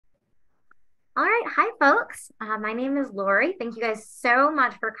All right. Hi, folks. My name is Lori. Thank you guys so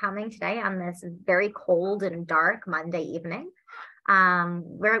much for coming today on this very cold and dark Monday evening.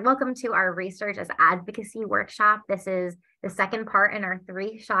 Welcome to our Research as Advocacy workshop. This is the second part in our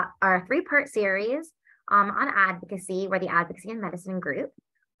three-part series on advocacy. We're the Advocacy in Medicine group.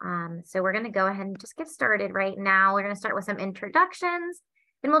 So we're going to go ahead and just get started right now. We're going to start with some introductions.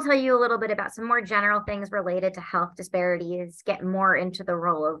 Then we'll tell you a little bit about some more general things related to health disparities, get more into the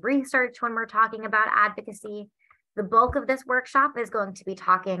role of research when we're talking about advocacy. The bulk of this workshop is going to be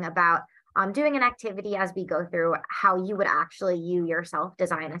talking about doing an activity as we go through how you would actually, you yourself,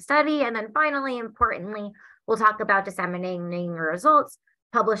 design a study. And then finally, importantly, we'll talk about disseminating your results,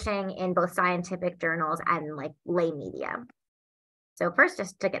 publishing in both scientific journals and like lay media. So first,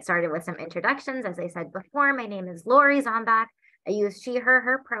 just to get started with some introductions, as I said before, my name is Lori Zombach. I use she,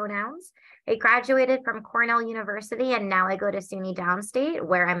 her pronouns. I graduated from Cornell University, and now I go to SUNY Downstate,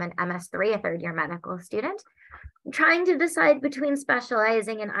 where I'm an MS3, a third-year medical student. I'm trying to decide between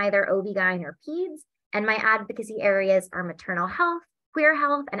specializing in either OB-GYN or peds, and my advocacy areas are maternal health, queer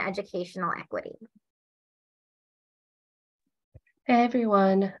health, and educational equity. Hey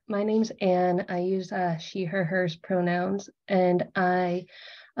everyone, my name's Anne. I use she, hers pronouns, and I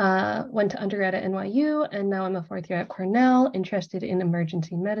went to undergrad at NYU, and now I'm a fourth year at Cornell, interested in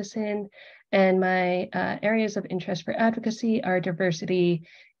emergency medicine. And my areas of interest for advocacy are diversity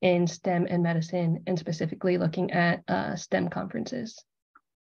in STEM and medicine, and specifically looking at STEM conferences.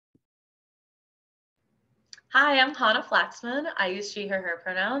 Hi, I'm Hannah Flaxman. I use she, her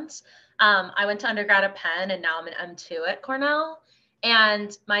pronouns. I went to undergrad at Penn, and now I'm an M2 at Cornell.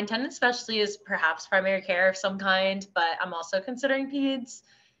 And my intended specialty is perhaps primary care of some kind, but I'm also considering peds.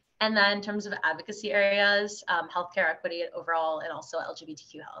 And then in terms of advocacy areas, healthcare equity overall, and also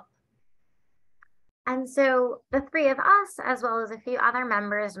LGBTQ health. And so the three of us, as well as a few other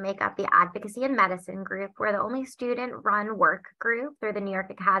members, make up the Advocacy in Medicine group. We're the only student-run work group through the New York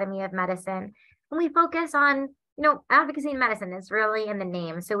Academy of Medicine. And we focus on, advocacy in medicine is really in the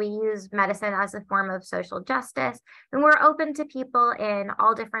name. So we use medicine as a form of social justice, and we're open to people in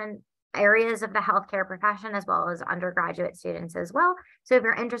all different areas of the healthcare profession, as well as undergraduate students as well. So if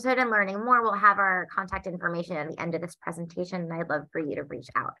you're interested in learning more, we'll have our contact information at the end of this presentation, and I'd love for you to reach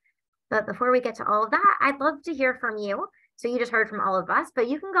out. But before we get to all of that, I'd love to hear from you. So you just heard from all of us, but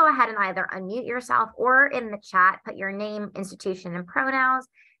you can go ahead and either unmute yourself or in the chat, put your name, institution, and pronouns,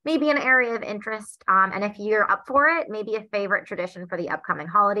 maybe an area of interest. And if you're up for it, maybe a favorite tradition for the upcoming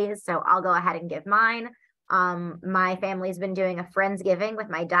holidays. So I'll go ahead and give mine. My family's been doing a Friendsgiving with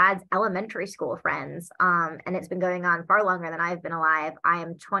my dad's elementary school friends. And it's been going on far longer than I've been alive. I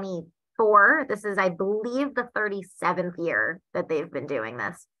am 24. This is, I believe, the 37th year that they've been doing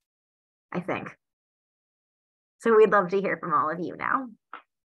this, I think. So we'd love to hear from all of you now.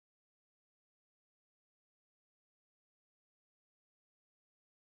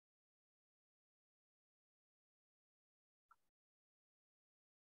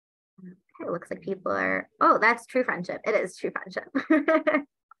 Okay, it looks like people are, oh, that's true friendship. It is true friendship.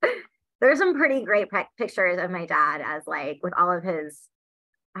 There's some pretty great pictures of my dad as like with all of his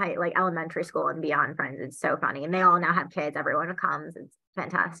like elementary school and beyond friends. It's so funny. And they all now have kids. Everyone comes. It's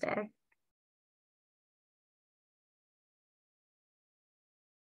fantastic.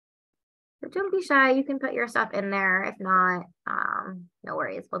 But don't be shy. You can put your stuff in there. If not, no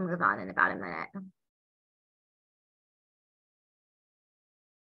worries. We'll move on in about a minute.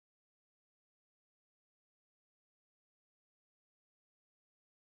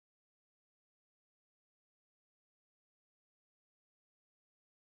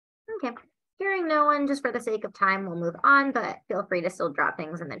 Okay, hearing no one, just for the sake of time, we'll move on, but feel free to still drop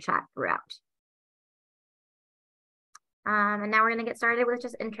things in the chat throughout. And now we're going to get started with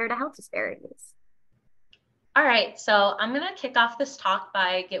just intro to health disparities. All right, so I'm going to kick off this talk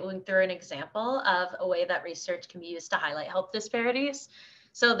by going through an example of a way that research can be used to highlight health disparities.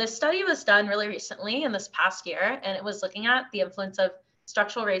 So this study was done really recently in this past year, and it was looking at the influence of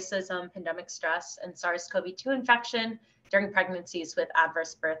structural racism, pandemic stress, and SARS-CoV-2 infection during pregnancies with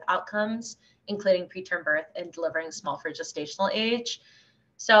adverse birth outcomes, including preterm birth and delivering small for gestational age.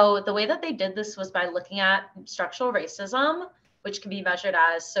 So the way that they did this was by looking at structural racism, which can be measured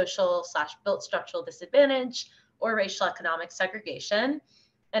as social/built structural disadvantage or racial economic segregation,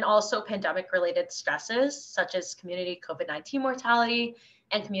 and also pandemic-related stresses, such as community COVID-19 mortality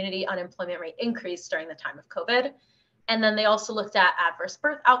and community unemployment rate increase during the time of COVID. And then they also looked at adverse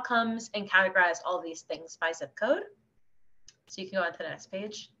birth outcomes and categorized all of these things by zip code. So you can go on to the next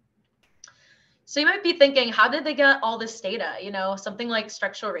page. So you might be thinking, how did they get all this data? Something like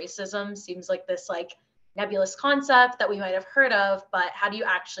structural racism seems like this nebulous concept that we might have heard of, but how do you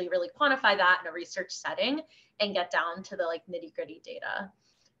actually really quantify that in a research setting and get down to the like nitty-gritty data?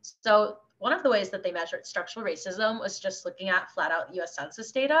 So one of the ways that they measured structural racism was just looking at flat out US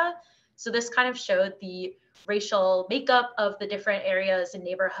Census data. So this kind of showed the racial makeup of the different areas and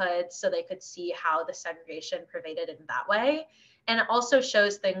neighborhoods so they could see how the segregation pervaded in that way. And it also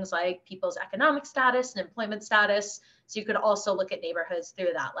shows things like people's economic status and employment status. So you could also look at neighborhoods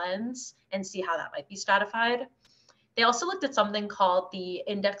through that lens and see how that might be stratified. They also looked at something called the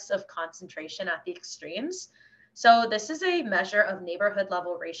index of concentration at the extremes. So this is a measure of neighborhood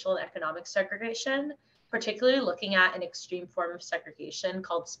level racial and economic segregation, particularly looking at an extreme form of segregation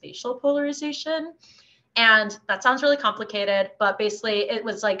called spatial polarization. And that sounds really complicated, but basically it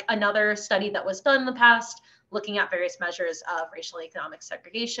was like another study that was done in the past looking at various measures of racial and economic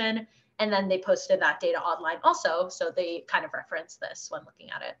segregation. And then they posted that data online also. So they kind of referenced this when looking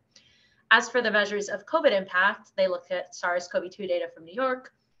at it. As for the measures of COVID impact, they looked at SARS-CoV-2 data from New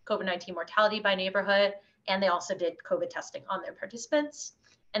York, COVID-19 mortality by neighborhood, and they also did COVID testing on their participants.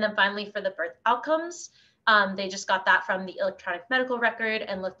 And then finally, for the birth outcomes, they just got that from the electronic medical record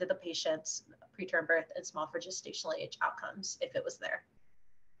and looked at the patient's preterm birth and small for gestational age outcomes if it was there.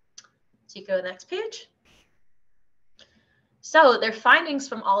 So you go to the next page. So their findings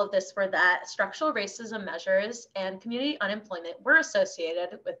from all of this were that structural racism measures and community unemployment were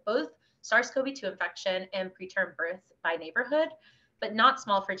associated with both SARS-CoV-2 infection and preterm birth by neighborhood, but not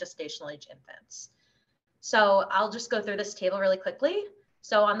small for gestational age infants. So I'll just go through this table really quickly.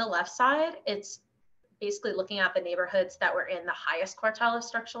 So on the left side, it's basically looking at the neighborhoods that were in the highest quartile of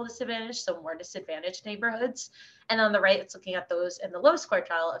structural disadvantage, so more disadvantaged neighborhoods. And on the right, it's looking at those in the lowest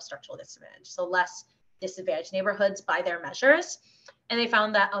quartile of structural disadvantage, so less disadvantaged neighborhoods by their measures. And they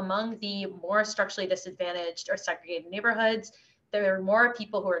found that among the more structurally disadvantaged or segregated neighborhoods, there were more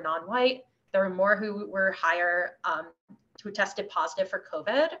people who were non-white, there were more who were higher, who tested positive for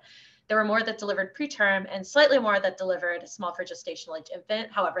COVID. There were more that delivered preterm and slightly more that delivered small for gestational age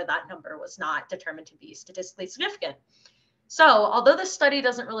infant. However, that number was not determined to be statistically significant. So although this study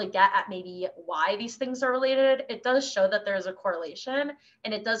doesn't really get at maybe why these things are related, it does show that there's a correlation,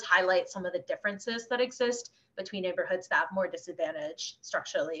 and it does highlight some of the differences that exist between neighborhoods that have more disadvantage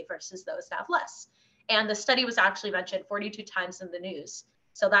structurally versus those that have less. And the study was actually mentioned 42 times in the news.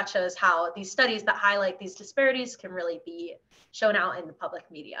 So that shows how these studies that highlight these disparities can really be shown out in the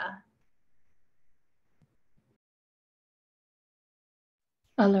public media.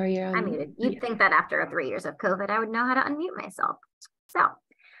 Lori, you're on. I'm muted. You'd think that after 3 years of COVID, I would know how to unmute myself. So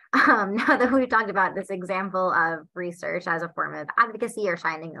now that we've talked about this example of research as a form of advocacy or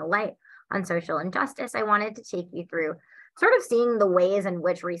shining a light on social injustice, I wanted to take you through sort of seeing the ways in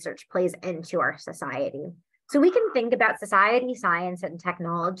which research plays into our society. So we can think about society, science, and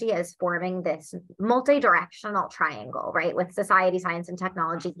technology as forming this multi-directional triangle, right? With society, science, and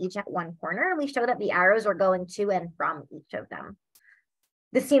technology each at one corner. We show that the arrows are going to and from each of them.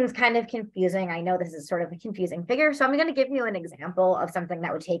 This seems kind of confusing. I know this is sort of a confusing figure, so I'm going to give you an example of something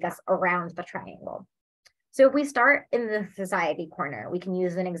that would take us around the triangle. So if we start in the society corner, we can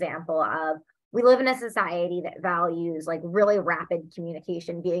use an example of we live in a society that values like really rapid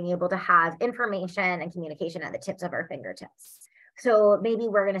communication, being able to have information and communication at the tips of our fingertips. So maybe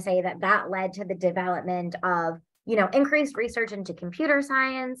we're going to say that that led to the development of, increased research into computer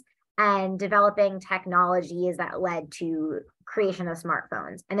science and developing technologies that led to creation of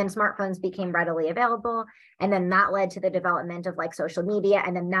smartphones. And then smartphones became readily available. And then that led to the development of like social media.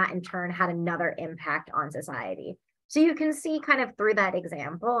 And then that in turn had another impact on society. So you can see kind of through that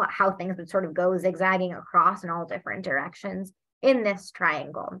example how things would sort of go zigzagging across in all different directions in this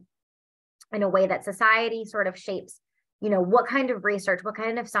triangle in a way that society sort of shapes, what kind of research, what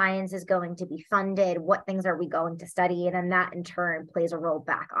kind of science is going to be funded, what things are we going to study, and then that in turn plays a role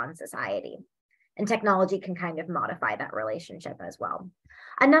back on society. And technology can kind of modify that relationship as well.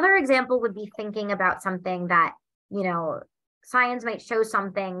 Another example would be thinking about something that, science might show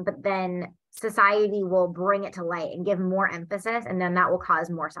something, but then society will bring it to light and give more emphasis, and then that will cause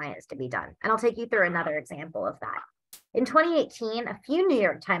more science to be done. And I'll take you through another example of that. In 2018, a few New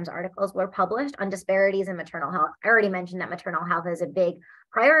York Times articles were published on disparities in maternal health. I already mentioned that maternal health is a big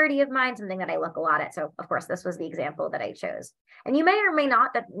priority of mine, something that I look a lot at. So of course, this was the example that I chose. And you may or may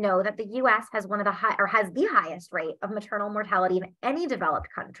not know that the US has has the highest rate of maternal mortality of any developed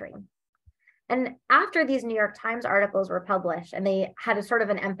country. And after these New York Times articles were published, and they had a sort of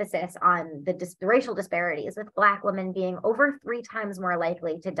an emphasis on the racial disparities, with Black women being over 3 times more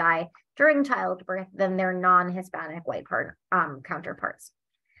likely to die during childbirth than their non-Hispanic white counterparts.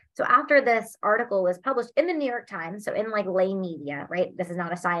 So after this article was published in the New York Times, so in like lay media, right? This is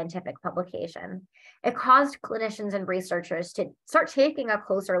not a scientific publication. It caused clinicians and researchers to start taking a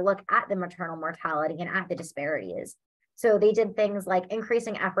closer look at the maternal mortality and at the disparities. So they did things like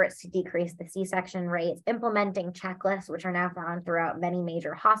increasing efforts to decrease the C-section rates, implementing checklists, which are now found throughout many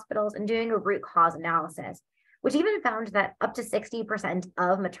major hospitals, and doing a root cause analysis, which even found that up to 60%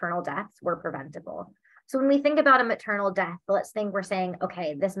 of maternal deaths were preventable. So when we think about a maternal death, let's think we're saying,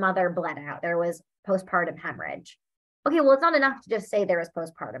 okay, this mother bled out. There was postpartum hemorrhage. Okay, well, it's not enough to just say there was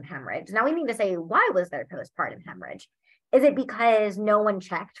postpartum hemorrhage. Now we need to say, why was there postpartum hemorrhage? Is it because no one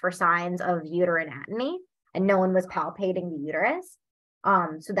checked for signs of uterine atony and no one was palpating the uterus?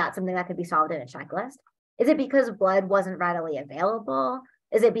 So that's something that could be solved in a checklist. Is it because blood wasn't readily available?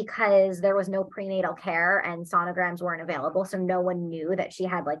 Is it because there was no prenatal care and sonograms weren't available, so no one knew that she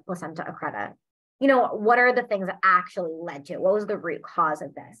had like placenta accreta? You know, what are the things that actually led to it? What was the root cause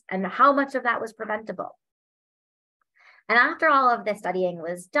of this? And how much of that was preventable? And after all of this studying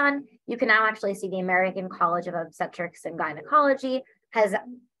was done, you can now actually see the American College of Obstetrics and Gynecology has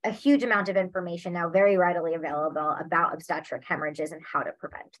a huge amount of information now very readily available about obstetric hemorrhages and how to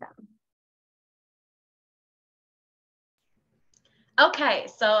prevent them. Okay,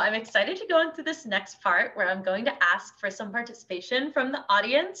 so I'm excited to go into this next part where I'm going to ask for some participation from the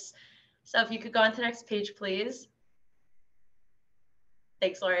audience. So if you could go on to the next page, please.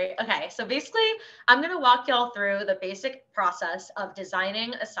 Thanks, Lori. Okay, so basically, I'm going to walk y'all through the basic process of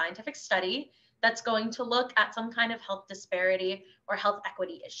designing a scientific study that's going to look at some kind of health disparity or health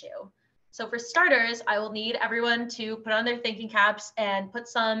equity issue. So for starters, I will need everyone to put on their thinking caps and put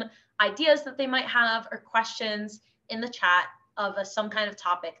some ideas that they might have or questions in the chat of some kind of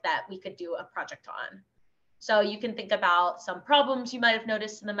topic that we could do a project on. So you can think about some problems you might have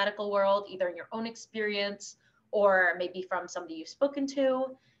noticed in the medical world, either in your own experience or maybe from somebody you've spoken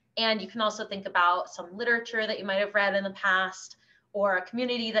to. And you can also think about some literature that you might have read in the past or a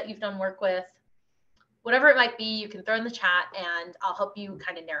community that you've done work with. Whatever it might be, you can throw in the chat and I'll help you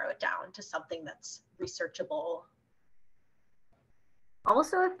kind of narrow it down to something that's researchable.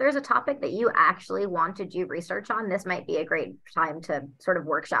 Also, if there's a topic that you actually want to do research on, this might be a great time to sort of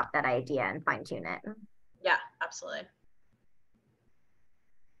workshop that idea and fine tune it. Yeah, absolutely.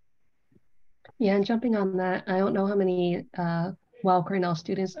 Yeah, and jumping on that, I don't know how many Weill Cornell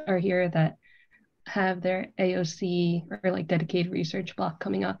students are here that have their AOC or like dedicated research block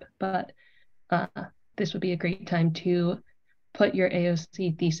coming up, but this would be a great time to put your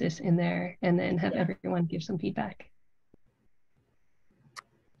AOC thesis in there and then have everyone give some feedback.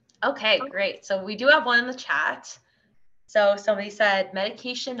 Okay, great. So we do have one in the chat. So somebody said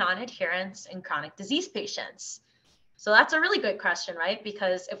medication non-adherence in chronic disease patients. So that's a really good question, right?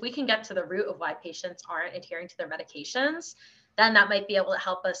 Because if we can get to the root of why patients aren't adhering to their medications, then that might be able to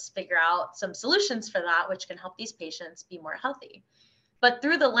help us figure out some solutions for that, which can help these patients be more healthy. But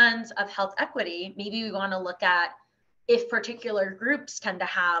through the lens of health equity, maybe we want to look at if particular groups tend to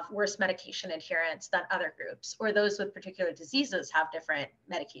have worse medication adherence than other groups, or those with particular diseases have different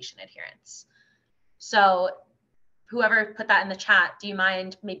medication adherence. So whoever put that in the chat, do you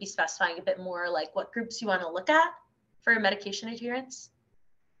mind maybe specifying a bit more like what groups you want to look at for medication adherence?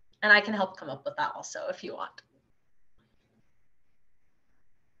 And I can help come up with that also if you want.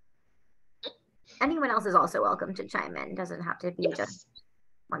 Anyone else is also welcome to chime in. Doesn't have to be just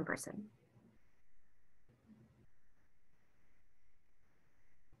one person.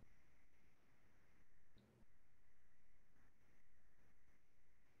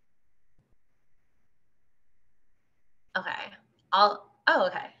 Okay.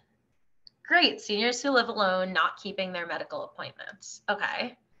 Okay. Great. Seniors who live alone, not keeping their medical appointments.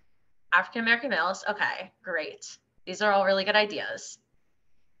 Okay. African American males. Okay, great. These are all really good ideas.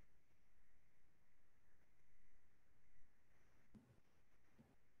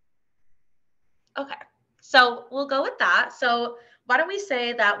 Okay, so we'll go with that. So why don't we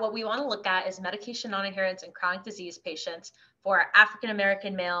say that what we want to look at is medication non-adherence in chronic disease patients for African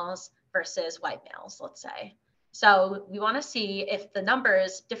American males versus white males, let's say. So we want to see if the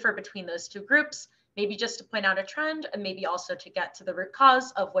numbers differ between those two groups, maybe just to point out a trend and maybe also to get to the root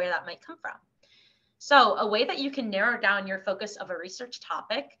cause of where that might come from. So a way that you can narrow down your focus of a research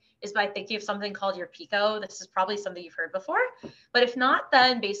topic is by thinking of something called your PICO. This is probably something you've heard before, but if not,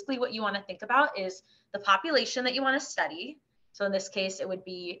 then basically what you want to think about is the population that you want to study. So in this case, it would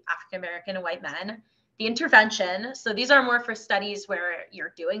be African American and white men. The intervention, so these are more for studies where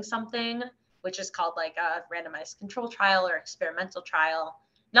you're doing something, which is called like a randomized control trial or experimental trial.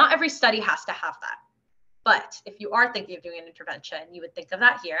 Not every study has to have that, but if you are thinking of doing an intervention, you would think of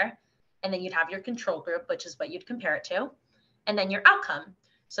that here. And then you'd have your control group, which is what you'd compare it to, and then your outcome.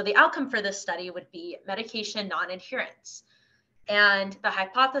 So the outcome for this study would be medication non-adherence. And the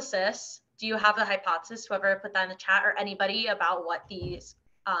hypothesis, do you have a hypothesis, whoever put that in the chat, or anybody, about what these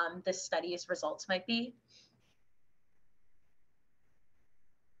this study's results might be?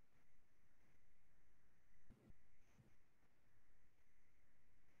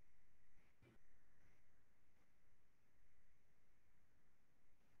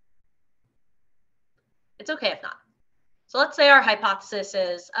 It's okay if not. So let's say our hypothesis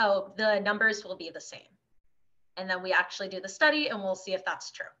is, oh, the numbers will be the same. And then we actually do the study and we'll see if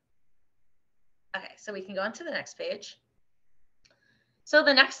that's true. Okay, so we can go on to the next page. So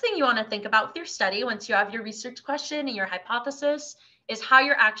the next thing you want to think about with your study, once you have your research question and your hypothesis, is how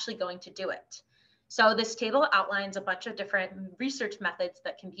you're actually going to do it. So this table outlines a bunch of different research methods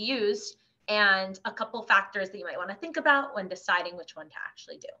that can be used and a couple factors that you might want to think about when deciding which one to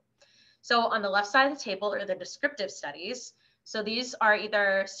actually do. So on the left side of the table are the descriptive studies. So these are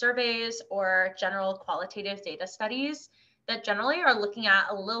either surveys or general qualitative data studies that generally are looking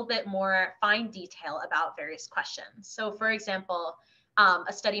at a little bit more fine detail about various questions. So for example,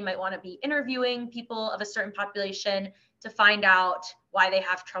 a study might want to be interviewing people of a certain population to find out why they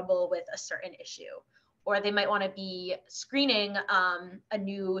have trouble with a certain issue. Or they might want to be screening a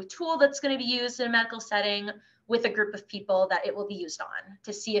new tool that's going to be used in a medical setting with a group of people that it will be used on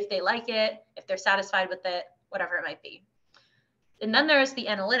to see if they like it, if they're satisfied with it, whatever it might be. And then there's the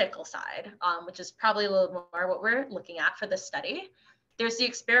analytical side, which is probably a little more what we're looking at for this study. There's the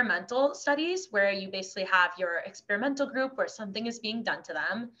experimental studies where you basically have your experimental group where something is being done to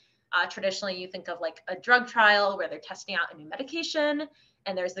them. Traditionally, you think of like a drug trial where they're testing out a new medication,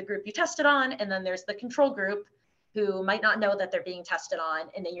 and there's the group you tested on, and then there's the control group who might not know that they're being tested on,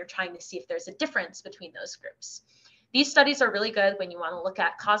 and then you're trying to see if there's a difference between those groups. These studies are really good when you want to look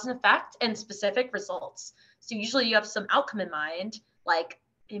at cause and effect and specific results. So usually you have some outcome in mind, like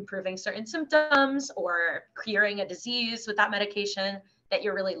improving certain symptoms or curing a disease with that medication that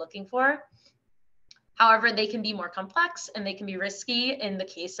you're really looking for. However, they can be more complex and they can be risky in the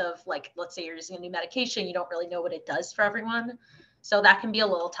case of, like, let's say you're using a new medication, you don't really know what it does for everyone. So that can be a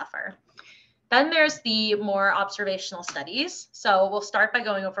little tougher. Then there's the more observational studies. So we'll start by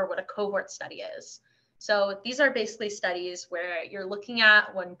going over what a cohort study is. So these are basically studies where you're looking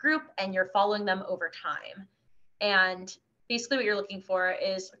at one group and you're following them over time. And basically what you're looking for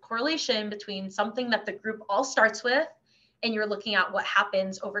is a correlation between something that the group all starts with and you're looking at what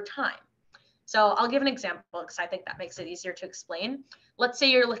happens over time. So I'll give an example because I think that makes it easier to explain. Let's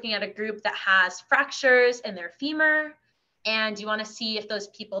say you're looking at a group that has fractures in their femur, and you want to see if those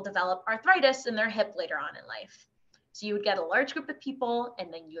people develop arthritis in their hip later on in life. So you would get a large group of people,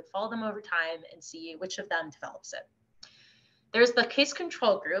 and then you would follow them over time and see which of them develops it. There's the case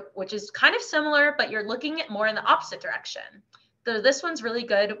control group, which is kind of similar, but you're looking at more in the opposite direction. So this one's really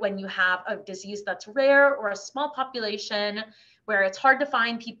good when you have a disease that's rare or a small population where it's hard to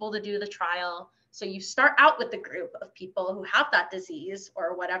find people to do the trial. So you start out with the group of people who have that disease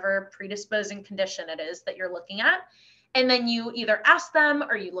or whatever predisposing condition it is that you're looking at. And then you either ask them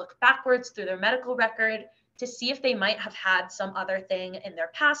or you look backwards through their medical record to see if they might have had some other thing in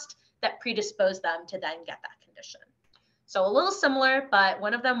their past that predisposed them to then get that condition. So a little similar, but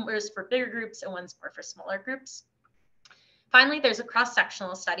one of them is for bigger groups and one's more for smaller groups. Finally, there's a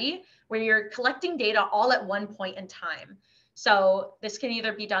cross-sectional study where you're collecting data all at one point in time. So this can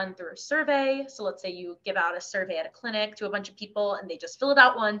either be done through a survey. So let's say you give out a survey at a clinic to a bunch of people and they just fill it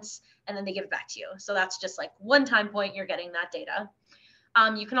out once and then they give it back to you. So that's just like one time point you're getting that data.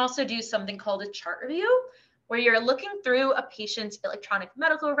 You can also do something called a chart review, where you're looking through a patient's electronic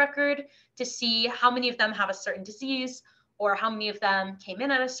medical record to see how many of them have a certain disease or how many of them came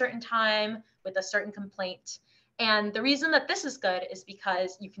in at a certain time with a certain complaint. And the reason that this is good is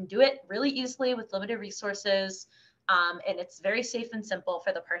because you can do it really easily with limited resources. And it's very safe and simple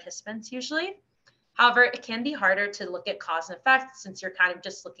for the participants usually. However, it can be harder to look at cause and effect since you're kind of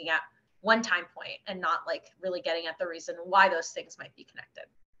just looking at one time point and not like really getting at the reason why those things might be connected.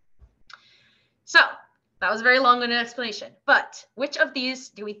 So that was a very long-winded explanation, but which of these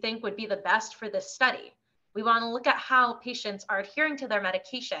do we think would be the best for this study? We want to look at how patients are adhering to their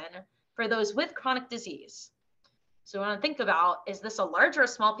medication for those with chronic disease. So we want to think about, is this a large or a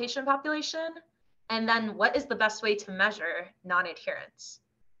small patient population? And then what is the best way to measure non-adherence?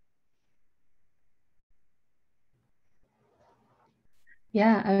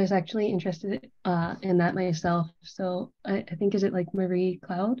 Yeah, I was actually interested in that myself. So I think, is it like Marie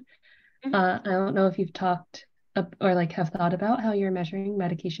Cloud? Mm-hmm. I don't know if you've talked or like have thought about how you're measuring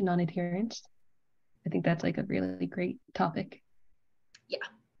medication non-adherence. I think that's like a really great topic. Yeah.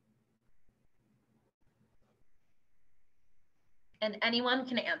 And anyone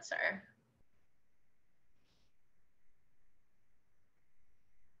can answer.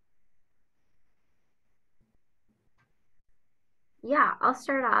 Yeah, I'll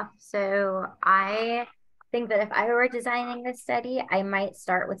start off. So I think that if I were designing this study, I might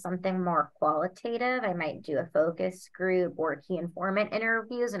start with something more qualitative. I might do a focus group or key informant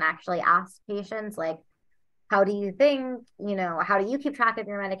interviews and actually ask patients like, how do you think, how do you keep track of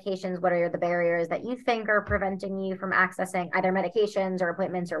your medications? What are the barriers that you think are preventing you from accessing either medications or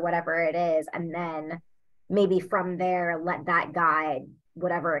appointments or whatever it is? And then maybe from there, let that guide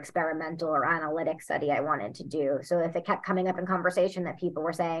whatever experimental or analytic study I wanted to do. So if it kept coming up in conversation that people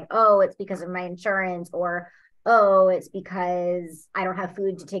were saying, oh, it's because of my insurance, or oh, it's because I don't have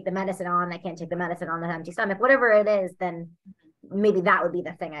food to take the medicine on, I can't take the medicine on an empty stomach, whatever it is, then maybe that would be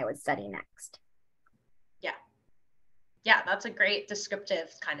the thing I would study next. Yeah, that's a great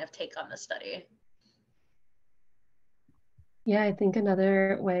descriptive kind of take on the study. Yeah, I think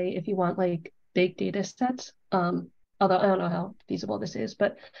another way, if you want like big data sets, although I don't know how feasible this is,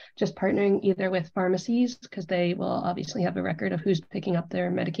 but just partnering either with pharmacies, because they will obviously have a record of who's picking up their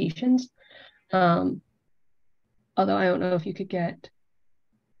medications. Although I don't know if you could get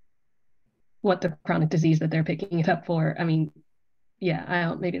what the chronic disease that they're picking it up for. I mean,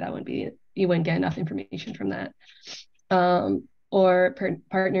 yeah, maybe that wouldn't be, you wouldn't get enough information from that. Or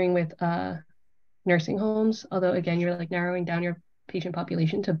partnering with nursing homes, although again, you're like narrowing down your patient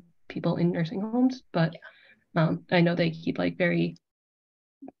population to people in nursing homes, but I know they keep like very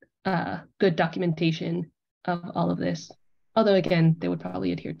good documentation of all of this. Although again, they would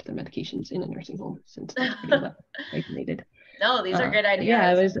probably adhere to their medications in a nursing home since they're pretty well regulated. No, these are good ideas.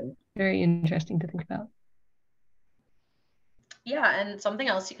 Yeah, it was very interesting to think about. Yeah, and something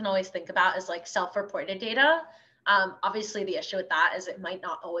else you can always think about is like self-reported data. Obviously, the issue with that is it might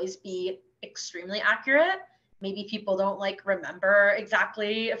not always be extremely accurate. Maybe people don't like remember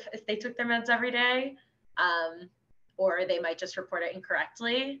exactly if they took their meds every day, or they might just report it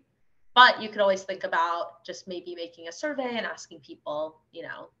incorrectly. But you could always think about just maybe making a survey and asking people,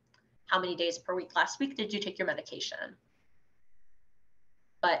 how many days per week last week did you take your medication?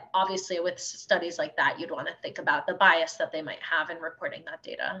 But obviously with studies like that, you'd want to think about the bias that they might have in reporting that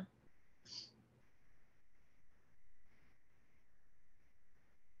data.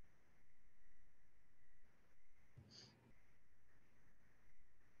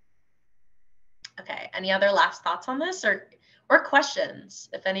 Okay, any other last thoughts on this or questions?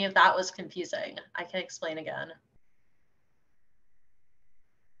 If any of that was confusing, I can explain again.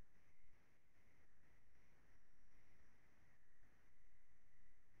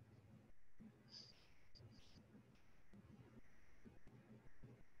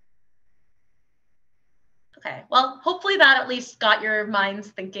 Okay, well, hopefully that at least got your minds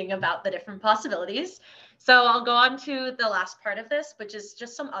thinking about the different possibilities. So I'll go on to the last part of this, which is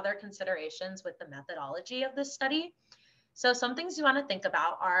just some other considerations with the methodology of this study. So some things you want to think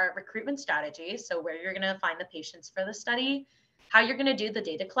about are recruitment strategy. So where you're going to find the patients for the study, how you're going to do the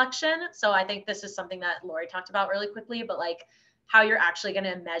data collection. So I think this is something that Lori talked about really quickly, but like how you're actually going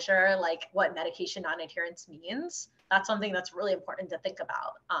to measure like what medication non-adherence means. That's something that's really important to think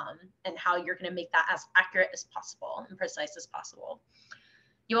about, and how you're going to make that as accurate as possible and precise as possible.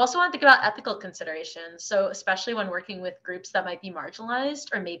 You also want to think about ethical considerations. So especially when working with groups that might be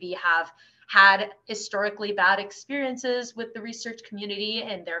marginalized or maybe have had historically bad experiences with the research community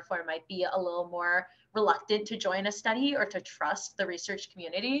and therefore might be a little more reluctant to join a study or to trust the research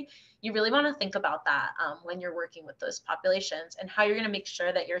community. You really want to think about that when you're working with those populations and how you're going to make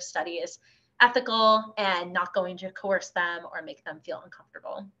sure that your study is ethical and not going to coerce them or make them feel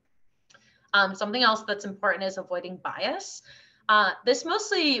uncomfortable. Something else that's important is avoiding bias. This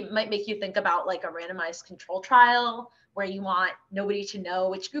mostly might make you think about like a randomized control trial where you want nobody to know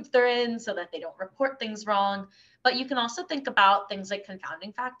which group they're in so that they don't report things wrong. But you can also think about things like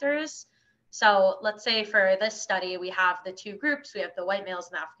confounding factors. So let's say for this study, we have the two groups, we have the white males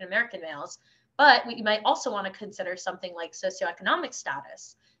and the African-American males, but we might also want to consider something like socioeconomic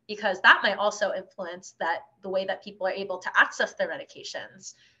status, because that might also influence the way that people are able to access their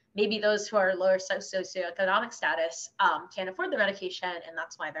medications. Maybe those who are lower socioeconomic status can't afford the medication, and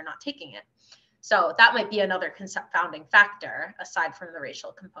that's why they're not taking it. So that might be another confounding factor aside from the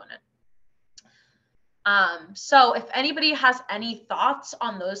racial component. So if anybody has any thoughts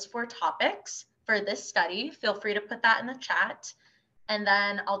on those 4 topics for this study, feel free to put that in the chat. And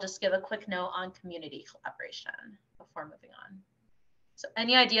then I'll just give a quick note on community collaboration before moving on. So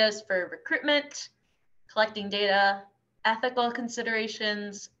any ideas for recruitment, collecting data, ethical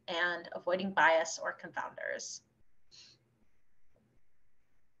considerations, and avoiding bias or confounders?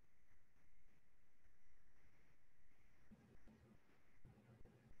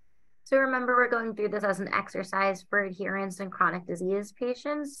 So remember, we're going through this as an exercise for adherence in chronic disease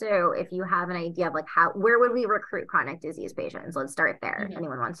patients. So if you have an idea of like where would we recruit chronic disease patients? Let's start there. If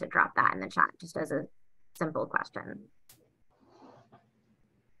anyone wants to drop that in the chat, just as a simple question.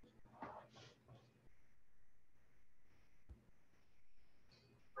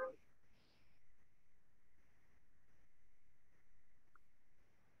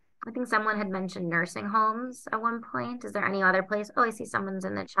 I think someone had mentioned nursing homes at one point. Is there any other place? Oh, I see someone's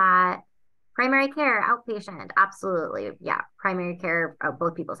in the chat. Primary care, outpatient, absolutely. Yeah, primary care,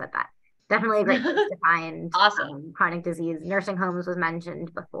 both people said that. Definitely a great place to find Awesome. chronic disease. Nursing homes was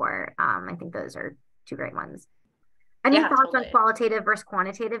mentioned before. I think those are two great ones. Any thoughts on qualitative versus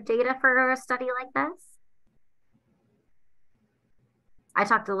quantitative data for a study like this? I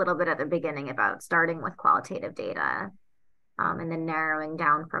talked a little bit at the beginning about starting with qualitative data and then narrowing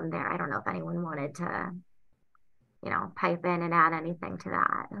down from there. I don't know if anyone wanted to, pipe in and add anything to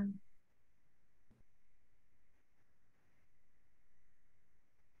that.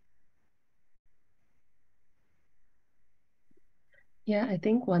 Yeah, I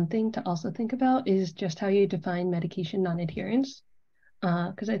think one thing to also think about is just how you define medication non-adherence.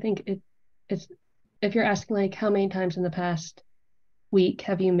 Because I think it's if you're asking like how many times in the past week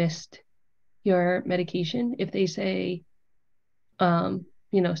have you missed your medication, if they say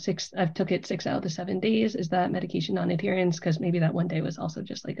I've took it 6 out of the 7 days, is that medication non-adherence? Because maybe that one day was also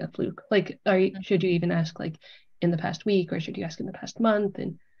just like a fluke. Like, should you even ask like in the past week, or should you ask in the past month?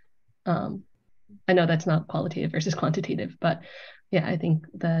 And I know that's not qualitative versus quantitative, but yeah, I think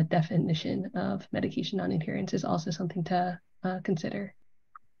the definition of medication non-adherence is also something to consider.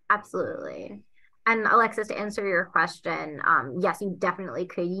 Absolutely. And Alexis, to answer your question, yes, you definitely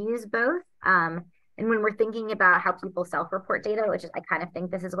could use both. And when we're thinking about how people self-report data, which is, I kind of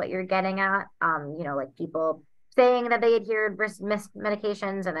think this is what you're getting at, like people saying that they adhered versus missed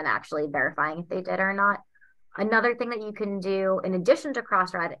medications and then actually verifying if they did or not. Another thing that you can do in addition to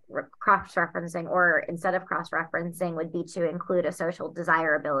cross-referencing or instead of cross-referencing would be to include a social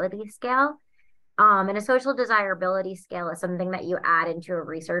desirability scale. And a social desirability scale is something that you add into a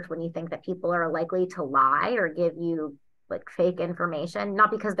research when you think that people are likely to lie or give you like fake information, not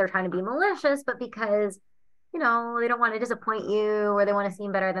because they're trying to be malicious, but because, they don't want to disappoint you or they want to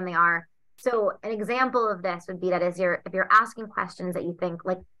seem better than they are. So an example of this would be that if you're asking questions that you think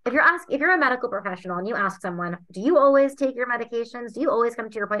like if you're a medical professional and you ask someone, do you always take your medications? Do you always come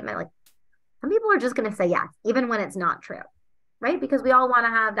to your appointment? Like some people are just going to say yes, even when it's not true, right? Because we all want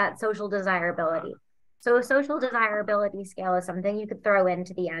to have that social desirability. So a social desirability scale is something you could throw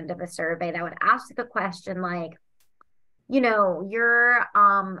into the end of a survey that would ask the question like, you're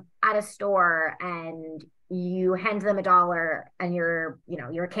at a store and you hand them $1 and your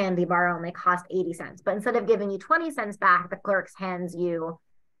candy bar only cost 80 cents. But instead of giving you 20 cents back, the clerks hands you,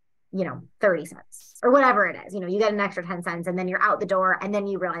 30 cents or whatever it is. You get an extra 10 cents and then you're out the door and then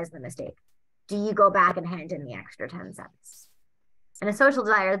you realize the mistake. Do you go back and hand in the extra 10 cents? And a social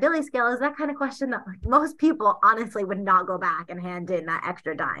desirability scale is that kind of question that like, most people honestly would not go back and hand in that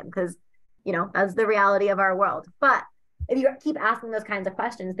extra dime because, that's the reality of our world. But if you keep asking those kinds of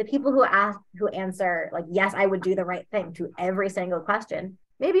questions, the people who answer like, yes, I would do the right thing to every single question,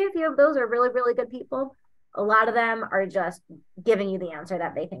 maybe a few of those are really, really good people. A lot of them are just giving you the answer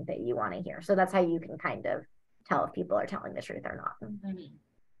that they think that you want to hear. So that's how you can kind of tell if people are telling the truth or not. Mm-hmm.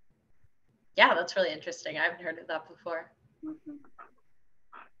 Yeah, that's really interesting. I haven't heard of that before. Mm-hmm.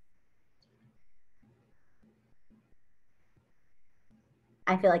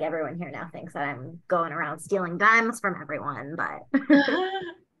 I feel like everyone here now thinks that I'm going around stealing dimes from everyone, but.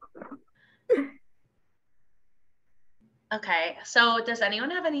 Okay, so does anyone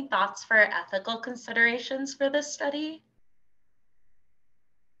have any thoughts for ethical considerations for this study?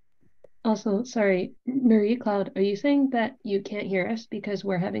 Also, sorry, Marie Cloud, are you saying that you can't hear us because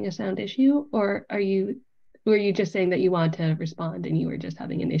we're having a sound issue, or were you just saying that you want to respond and you were just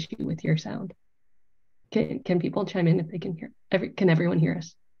having an issue with your sound? Can people chime in if they can hear? Can everyone hear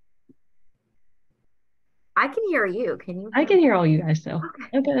us? I can hear you. Can you? I can hear all you guys, so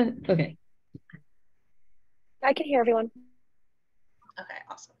okay. I can hear everyone. Okay,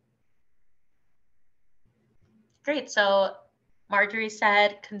 awesome. Great. So Marjorie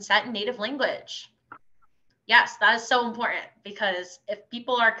said consent in native language. Yes, that is so important because if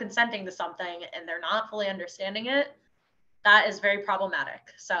people are consenting to something and they're not fully understanding it, that is very problematic.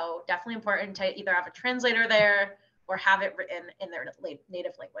 So definitely important to either have a translator there or have it written in their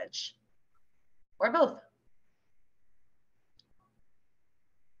native language or both.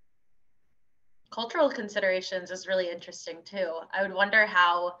 Cultural considerations is really interesting too. I would wonder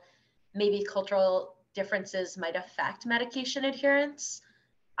how maybe cultural differences might affect medication adherence.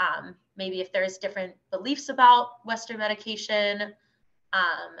 Maybe if there's different beliefs about Western medication,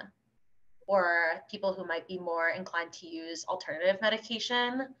 or people who might be more inclined to use alternative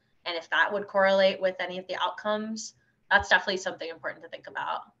medication, and if that would correlate with any of the outcomes, that's definitely something important to think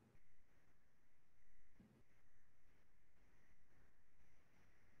about.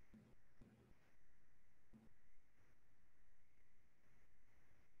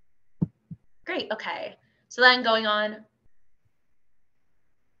 Great, okay. So then going on,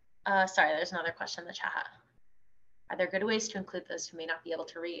 sorry, there's another question in the chat. Are there good ways to include those who may not be able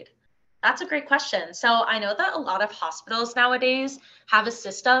to read? That's a great question. So I know that a lot of hospitals nowadays have a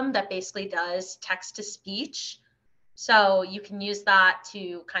system that basically does text to speech. So you can use that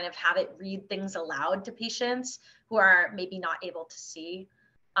to kind of have it read things aloud to patients who are maybe not able to see.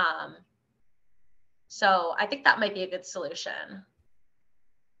 So I think that might be a good solution.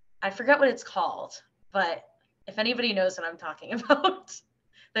 I forget what it's called, but if anybody knows what I'm talking about,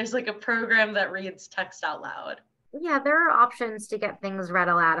 there's like a program that reads text out loud. Yeah, there are options to get things read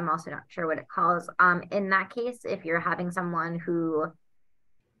aloud. I'm also not sure what it calls. In that case, if you're having someone who,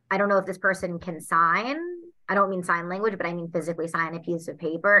 I don't know if this person can sign, I don't mean sign language, but I mean physically sign a piece of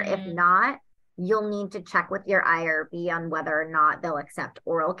paper. If not, you'll need to check with your IRB on whether or not they'll accept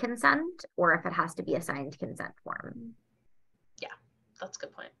oral consent or if it has to be a signed consent form. Yeah, that's a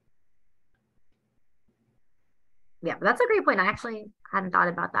good point. Yeah, that's a great point. I actually hadn't thought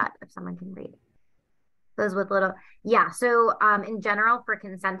about that, if someone can read. Those with little, yeah. So in general, for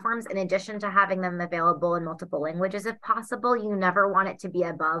consent forms, in addition to having them available in multiple languages, if possible, you never want it to be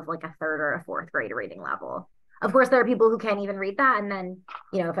above like a third or a fourth grade reading level. Of course, there are people who can't even read that. And then,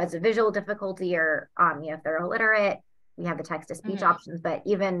 you know, if it's a visual difficulty or, you know, if they're illiterate, we have the text to speech options. But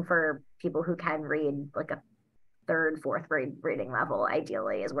even for people who can read, like a third, fourth grade reading level,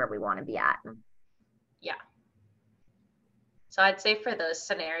 ideally is where we want to be at. Yeah. So I'd say for those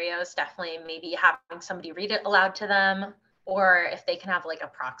scenarios, definitely maybe having somebody read it aloud to them, or if they can have like a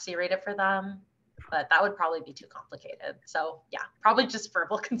proxy read it for them, but that would probably be too complicated. So yeah, probably just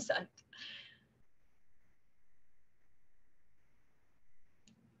verbal consent.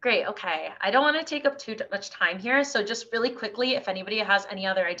 Great, okay. I don't want to take up too much time here. So just really quickly, if anybody has any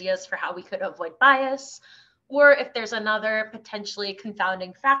other ideas for how we could avoid bias, or if there's another potentially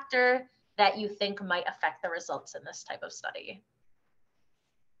confounding factor that you think might affect the results in this type of study.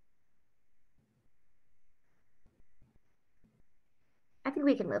 I think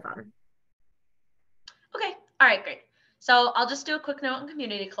we can move on. Okay, all right, great. So I'll just do a quick note on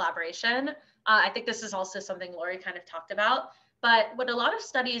community collaboration. I think this is also something Lori kind of talked about, but what a lot of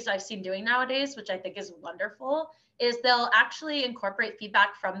studies I've seen doing nowadays, which I think is wonderful, is they'll actually incorporate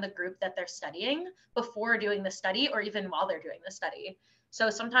feedback from the group that they're studying before doing the study or even while they're doing the study. So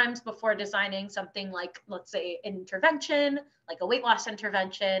sometimes before designing something like, let's say, an intervention, like a weight loss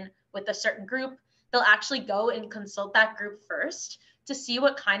intervention with a certain group, they'll actually go and consult that group first to see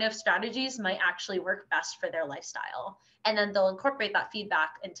what kind of strategies might actually work best for their lifestyle. And then they'll incorporate that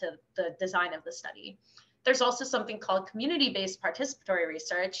feedback into the design of the study. There's also something called community-based participatory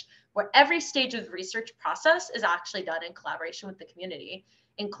research, where every stage of the research process is actually done in collaboration with the community,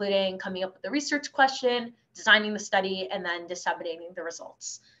 including coming up with the research question, designing the study, and then disseminating the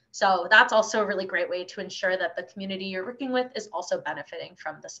results. So that's also a really great way to ensure that the community you're working with is also benefiting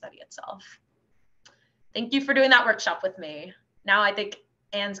from the study itself. Thank you for doing that workshop with me. Now I think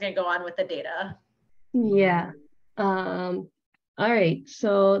Anne's going to go on with the data. Yeah. All right.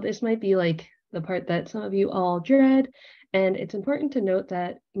 So this might be like the part that some of you all dread. And it's important to note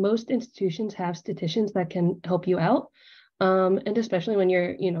that most institutions have statisticians that can help you out. And especially when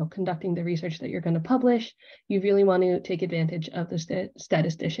you're, conducting the research that you're going to publish, you really want to take advantage of the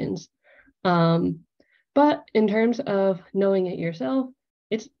statisticians. But in terms of knowing it yourself,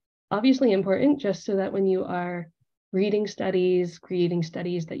 it's obviously important just so that when you are reading studies, creating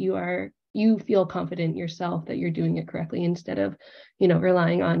studies, that you feel confident yourself that you're doing it correctly instead of,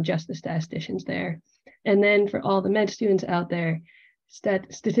 relying on just the statisticians there. And then for all the med students out there,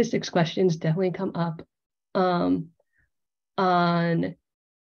 statistics questions definitely come up on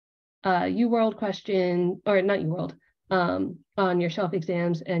UWorld question, or not UWorld, on your shelf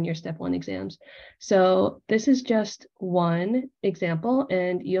exams and your step 1 exams. So this is just one example,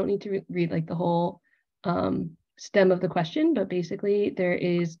 and you don't need to read like the whole stem of the question, but basically there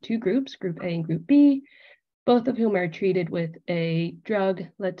is 2 groups, group A and group B, both of whom are treated with a drug,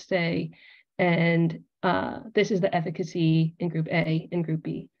 let's say, and this is the efficacy in group A and group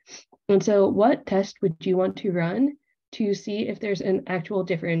B. And so what test would you want to run to see if there's an actual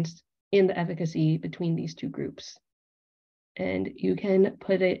difference in the efficacy between these 2 groups? And you can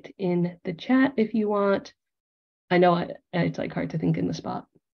put it in the chat if you want. I know it's like hard to think in the spot.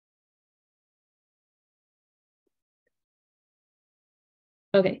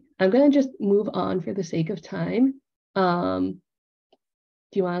 Okay, I'm going to just move on for the sake of time. Do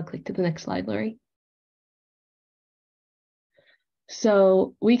you want to click to the next slide, Lori?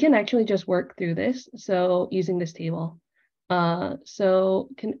 So we can actually just work through this. So using this table.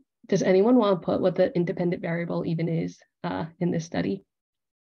 Does anyone want to put what the independent variable even is in this study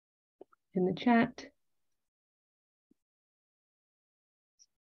in the chat?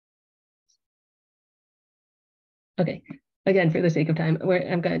 Okay, again, for the sake of time,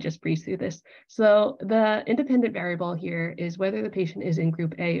 I'm going to just breeze through this. So the independent variable here is whether the patient is in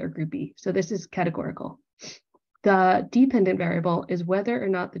group A or group B. So this is categorical. The dependent variable is whether or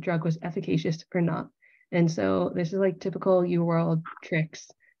not the drug was efficacious or not. And so this is like typical UWorld tricks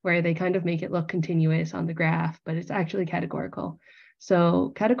where they kind of make it look continuous on the graph, but it's actually categorical.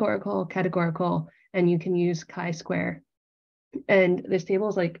 So categorical, and you can use chi-square. And this table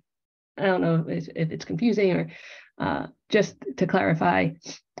is like, I don't know if it's confusing or just to clarify,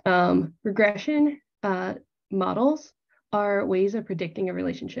 regression models are ways of predicting a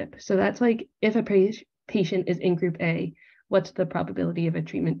relationship. So that's like if a patient is in group A, what's the probability of a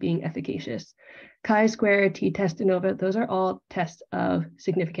treatment being efficacious? Chi-square, t-test, ANOVA, those are all tests of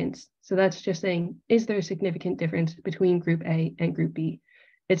significance. So that's just saying, is there a significant difference between group A and group B?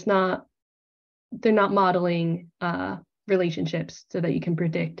 It's not, they're not modeling relationships so that you can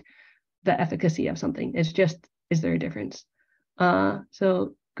predict the efficacy of something. It's just, is there a difference?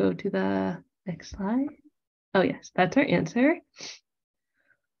 So go to the next slide. Oh yes, that's our answer.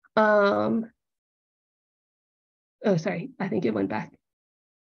 Oh, sorry, I think it went back.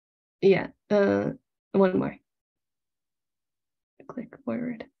 Yeah, one more. Click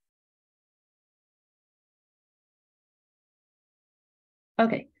forward.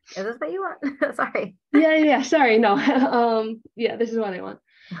 Okay. Is this what you want? Sorry. Yeah, sorry, no. Yeah, this is what I want.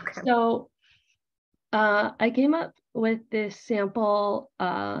 Okay. So I came up with this sample,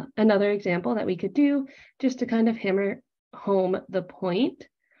 another example that we could do just to kind of hammer home the point.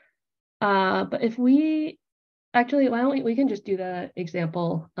 But if we actually, why don't we can just do the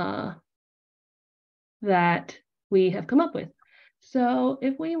example that we have come up with. So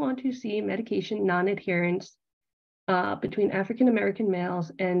if we want to see medication non-adherence between African-American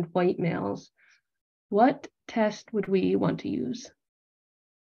males and white males, what test would we want to use?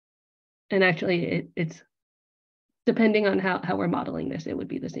 And actually, it's depending on how we're modeling this, it would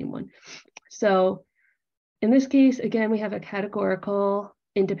be the same one. So in this case, again, we have a categorical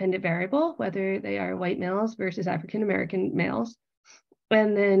independent variable, whether they are white males versus African-American males.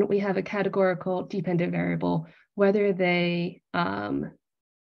 And then we have a categorical dependent variable, whether they are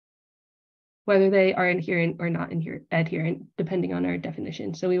adherent or not adherent, depending on our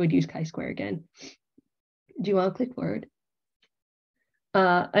definition. So we would use chi-square again. Do you want to click forward?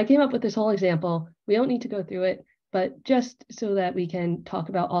 I came up with this whole example. We don't need to go through it, but just so that we can talk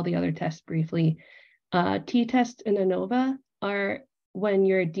about all the other tests briefly. T-test and ANOVA are when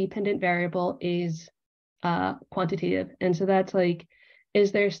your dependent variable is quantitative. And so that's like,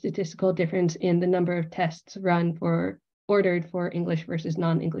 is there a statistical difference in the number of tests ordered for English versus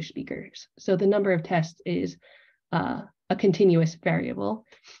non-English speakers? So the number of tests is a continuous variable.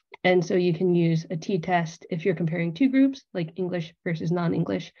 And so you can use a t-test if you're comparing two groups, like English versus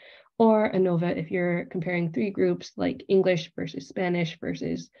non-English, or ANOVA if you're comparing three groups, like English versus Spanish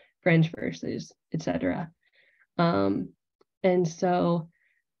versus French versus, etc. And so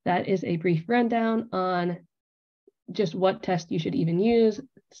that is a brief rundown on just what test you should even use.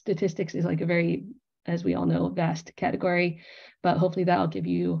 Statistics is like a very, as we all know, vast category, but hopefully that'll give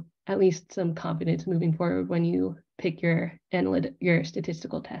you at least some confidence moving forward when you pick your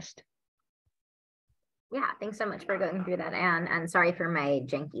statistical test. Yeah, thanks so much for going through that, Anne. And sorry for my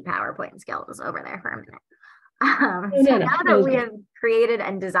janky PowerPoint skills over there for a minute. So now that we have created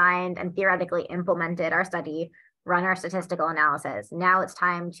and designed and theoretically implemented our study, run our statistical analysis, now it's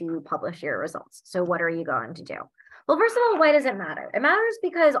time to publish your results. So what are you going to do? Well, first of all, why does it matter? It matters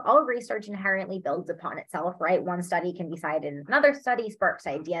because all research inherently builds upon itself, right? One study can be cited in another study, sparks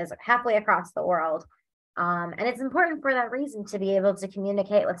ideas halfway across the world. And it's important for that reason to be able to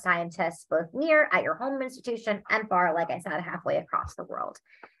communicate with scientists both near at your home institution and far, like I said, halfway across the world.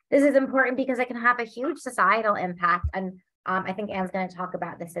 This is important because it can have a huge societal impact. And I think Anne's going to talk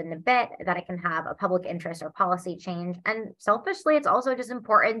about this in a bit, that it can have a public interest or policy change. And selfishly, it's also just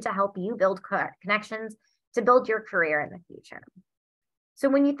important to help you build connections to build your career in the future. So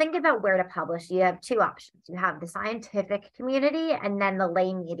when you think about where to publish, you have two options. You have the scientific community and then the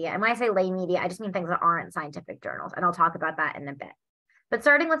lay media. And when I say lay media, I just mean things that aren't scientific journals. And I'll talk about that in a bit. But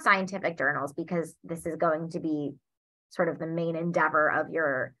starting with scientific journals, because this is going to be sort of the main endeavor of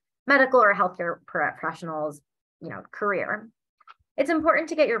your medical or healthcare professional's, career. It's important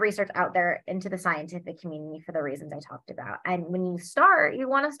to get your research out there into the scientific community for the reasons I talked about. And when you start, you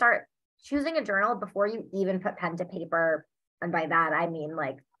want to start choosing a journal before you even put pen to paper. And by that, I mean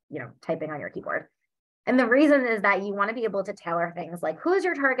like, typing on your keyboard. And the reason is that you want to be able to tailor things like, who's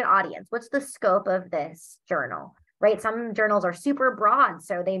your target audience? What's the scope of this journal, right? Some journals are super broad,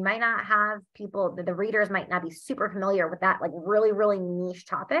 so they might not have people, the readers might not be super familiar with that like really, really niche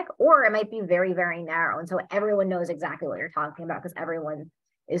topic, or it might be very, very narrow. And so everyone knows exactly what you're talking about because everyone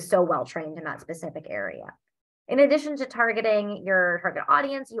is so well trained in that specific area. In addition to targeting your target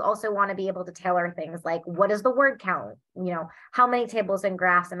audience, you also want to be able to tailor things like, what is the word count? How many tables and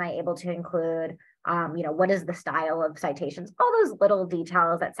graphs am I able to include? What is the style of citations? All those little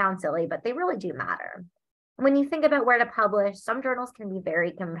details that sound silly, but they really do matter. When you think about where to publish, some journals can be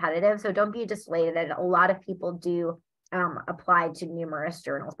very competitive, so don't be dissuaded. A lot of people do apply to numerous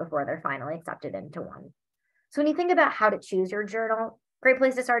journals before they're finally accepted into one. So when you think about how to choose your journal, great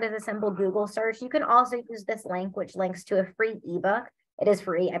place to start is a simple Google search. You can also use this link, which links to a free ebook. It is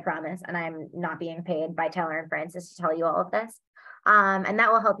free, I promise, and I'm not being paid by Taylor and Francis to tell you all of this. And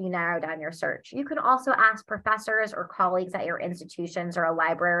that will help you narrow down your search. You can also ask professors or colleagues at your institutions or a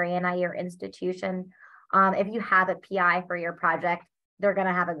librarian at your institution. If you have a PI for your project, they're going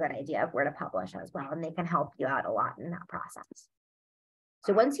to have a good idea of where to publish as well, and they can help you out a lot in that process.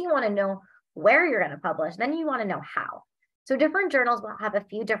 So once you want to know where you're going to publish, then you want to know how. So different journals will have a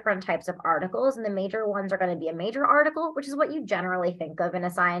few different types of articles, and the major ones are going to be a major article, which is what you generally think of in a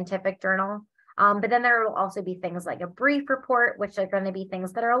scientific journal. But then there will also be things like a brief report, which are going to be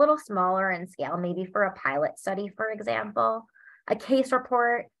things that are a little smaller in scale, maybe for a pilot study, for example, a case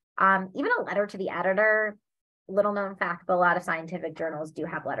report, even a letter to the editor. Little known fact, but a lot of scientific journals do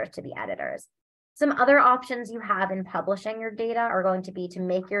have letters to the editors. Some other options you have in publishing your data are going to be to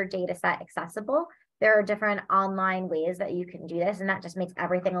make your data set accessible. There are different online ways that you can do this, and that just makes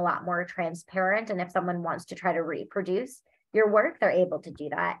everything a lot more transparent. And if someone wants to try to reproduce your work, they're able to do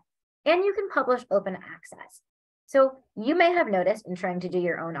that. And you can publish open access. So you may have noticed in trying to do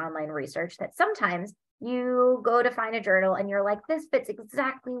your own online research that sometimes you go to find a journal and you're like, this fits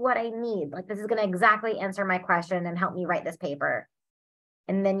exactly what I need. Like, this is going to exactly answer my question and help me write this paper.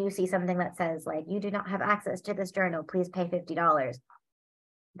 And then you see something that says, like, you do not have access to this journal, please pay $50.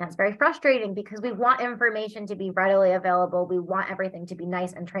 That's very frustrating because we want information to be readily available. We want everything to be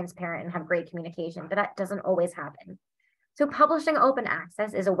nice and transparent and have great communication, but that doesn't always happen. So publishing open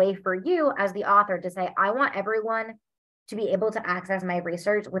access is a way for you as the author to say, I want everyone to be able to access my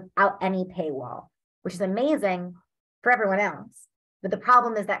research without any paywall, which is amazing for everyone else. But the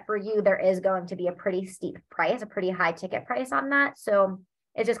problem is that for you, there is going to be a pretty steep price, a pretty high ticket price on that. So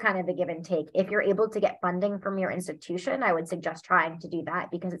it's just kind of a give and take. If you're able to get funding from your institution, I would suggest trying to do that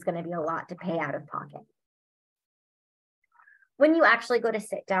because it's going to be a lot to pay out of pocket. When you actually go to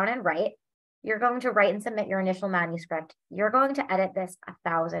sit down and write, you're going to write and submit your initial manuscript. You're going to edit this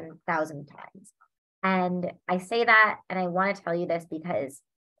 1,000 times. And I say that, and I want to tell you this because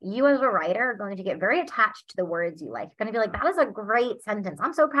you as a writer are going to get very attached to the words you like. You're going to be like, that is a great sentence.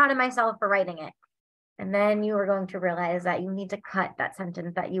 I'm so proud of myself for writing it. And then you are going to realize that you need to cut that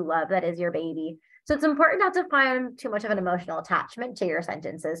sentence that you love, that is your baby. So it's important not to find too much of an emotional attachment to your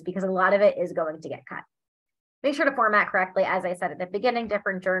sentences because a lot of it is going to get cut. Make sure to format correctly. As I said at the beginning,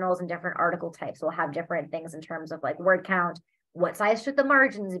 different journals and different article types will have different things in terms of like word count, what size should the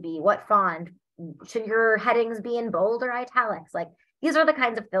margins be, what font, should your headings be in bold or italics? Like these are the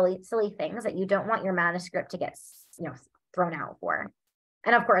kinds of silly things that you don't want your manuscript to get thrown out for.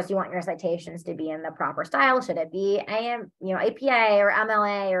 And of course, you want your citations to be in the proper style. Should it be APA or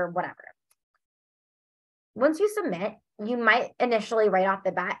MLA or whatever? Once you submit, you might initially right off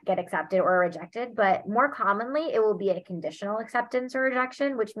the bat get accepted or rejected, but more commonly it will be a conditional acceptance or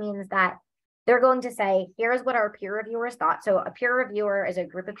rejection, which means that they're going to say, here's what our peer reviewers thought. So a peer reviewer is a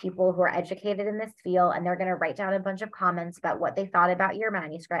group of people who are educated in this field, and they're going to write down a bunch of comments about what they thought about your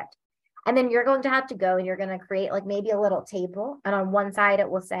manuscript. And then you're going to have to go and you're going to create like maybe a little table. And on one side, it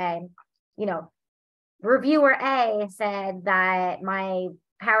will say, reviewer A said that my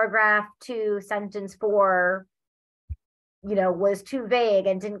paragraph 2, sentence 4, was too vague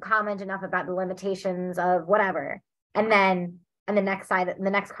and didn't comment enough about the limitations of whatever. And then on the next side, the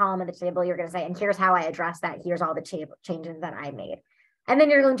next column of the table, you're going to say, and here's how I addressed that. Here's all the changes that I made. And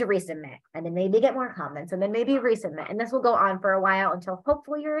then you're going to resubmit and then maybe get more comments and then maybe resubmit. And this will go on for a while until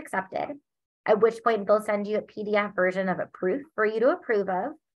hopefully you're accepted, at which point they'll send you a PDF version of a proof for you to approve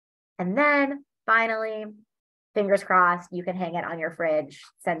of. And then finally, fingers crossed, you can hang it on your fridge,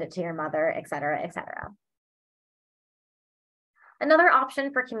 send it to your mother, et cetera, et cetera. Another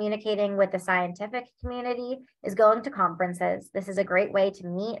option for communicating with the scientific community is going to conferences. This is a great way to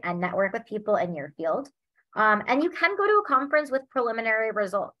meet and network with people in your field. And you can go to a conference with preliminary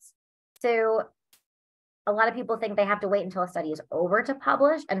results. So a lot of people think they have to wait until a study is over to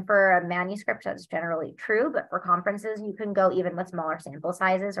publish. And for a manuscript, that's generally true. But for conferences, you can go even with smaller sample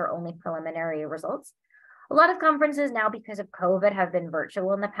sizes or only preliminary results. A lot of conferences now, because of COVID, have been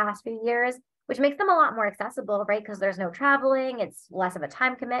virtual in the past few years, which makes them a lot more accessible, right? Because there's no traveling, it's less of a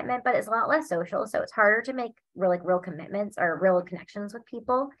time commitment, but it's a lot less social. So it's harder to make real commitments or real connections with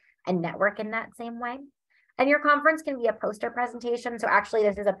people and network in that same way. And your conference can be a poster presentation. So actually,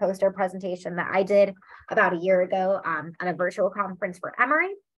 this is a poster presentation that I did about a year ago at a virtual conference for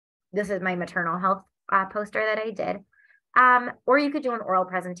Emory. This is my maternal health poster that I did. Or you could do an oral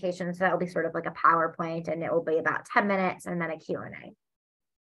presentation. So that will be sort of like a PowerPoint, and it will be about 10 minutes and then a Q&A.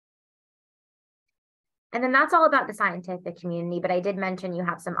 And then that's all about the scientific community, but I did mention you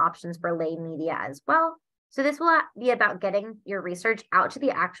have some options for lay media as well. So this will be about getting your research out to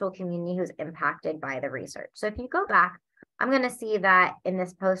the actual community who's impacted by the research. So if you go back, I'm going to see that in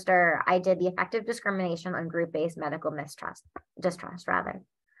this poster, I did the effective discrimination on group-based medical distrust rather.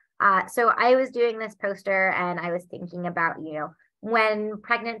 So I was doing this poster and I was thinking about, when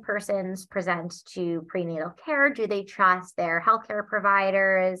pregnant persons present to prenatal care, do they trust their healthcare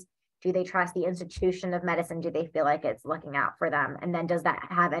providers? Do they trust the institution of medicine? Do they feel like it's looking out for them? And then does that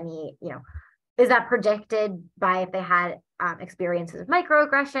have any, is that predicted by if they had experiences of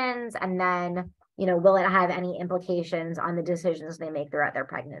microaggressions? And then, will it have any implications on the decisions they make throughout their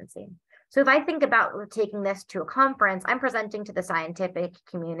pregnancy? So if I think about taking this to a conference, I'm presenting to the scientific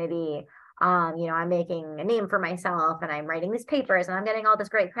community. I'm making a name for myself and I'm writing these papers and I'm getting all this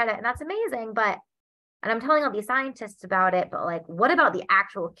great credit and that's amazing. And I'm telling all these scientists about it, but like, what about the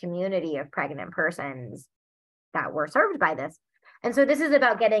actual community of pregnant persons that were served by this? And so this is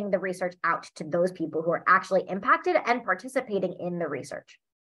about getting the research out to those people who are actually impacted and participating in the research.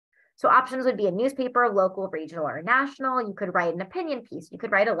 So options would be a newspaper, local, regional, or national. You could write an opinion piece. You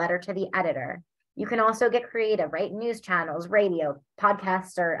could write a letter to the editor. You can also get creative, right? News channels, radio,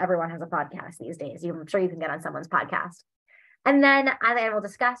 podcasts, or everyone has a podcast these days. I'm sure you can get on someone's podcast. And then, as I will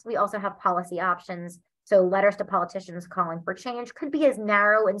discuss, we also have policy options. So letters to politicians calling for change could be as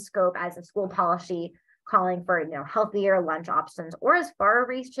narrow in scope as a school policy calling for, healthier lunch options, or as far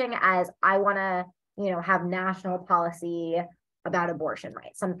reaching as I want to, have national policy about abortion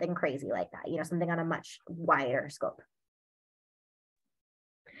rights, something crazy like that, something on a much wider scope.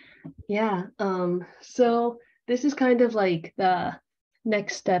 Yeah. So this is kind of like the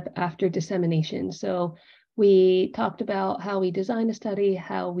next step after dissemination. So we talked about how we design a study,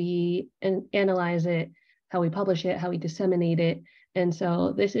 how we analyze it, how we publish it, how we disseminate it. And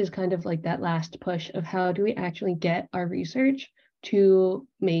so this is kind of like that last push of how do we actually get our research to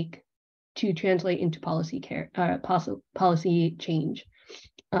translate into policy change.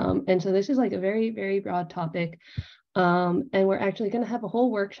 And so this is like a very, very broad topic. And we're actually going to have a whole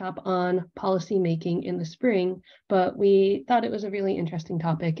workshop on policy making in the spring, but we thought it was a really interesting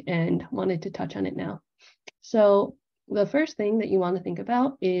topic and wanted to touch on it now. So the first thing that you want to think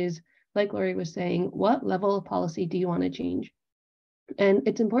about is, like Lori was saying, what level of policy do you want to change? And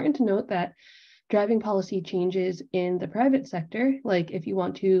it's important to note that driving policy changes in the private sector, like if you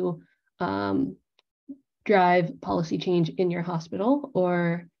want to drive policy change in your hospital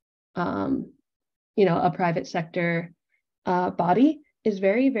or, a private sector body, is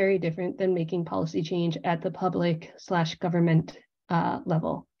very, very different than making policy change at the public/government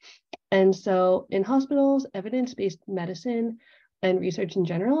level. And so in hospitals, evidence-based medicine and research in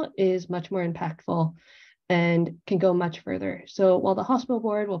general is much more impactful and can go much further. So while the hospital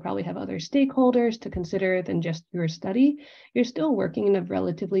board will probably have other stakeholders to consider than just your study, you're still working in a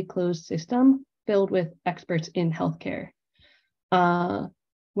relatively closed system filled with experts in healthcare.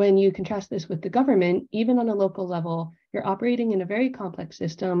 When you contrast this with the government, even on a local level, you're operating in a very complex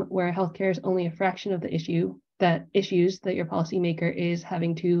system where healthcare is only a fraction of the issues that your policymaker is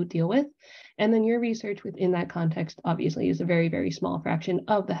having to deal with. And then your research within that context, obviously, is a very, very small fraction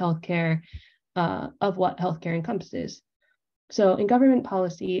of the healthcare, of what healthcare encompasses. So in government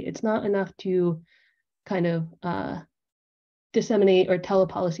policy, it's not enough to kind of disseminate or tell a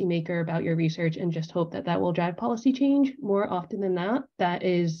policymaker about your research and just hope that will drive policy change. More often than not, that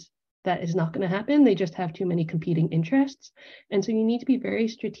is not going to happen. They just have too many competing interests. And so you need to be very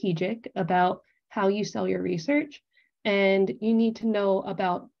strategic about how you sell your research, and you need to know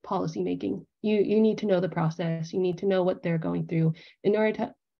about policymaking. You need to know the process. You need to know what they're going through in order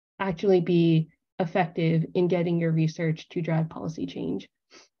to actually be effective in getting your research to drive policy change.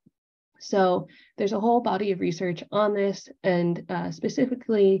 So there's a whole body of research on this, and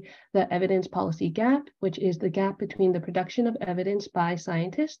specifically the evidence policy gap, which is the gap between the production of evidence by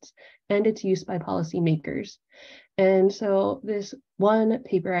scientists and its use by policymakers. And so this one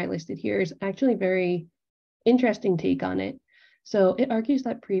paper I listed here is actually a very interesting take on it. So it argues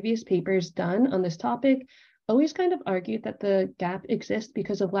that previous papers done on this topic always kind of argued that the gap exists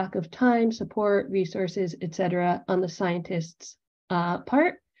because of lack of time, support, resources, etc., on the scientists'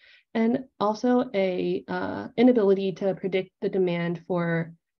 part, and also a inability to predict the demand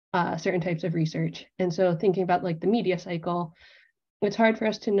for certain types of research. And so thinking about like the media cycle, it's hard for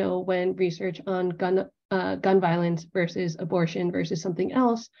us to know when research on gun violence versus abortion versus something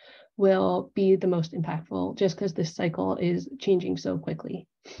else will be the most impactful, just because this cycle is changing so quickly.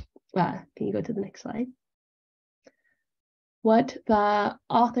 Can you go to the next slide? What the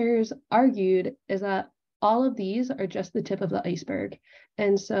authors argued is that all of these are just the tip of the iceberg.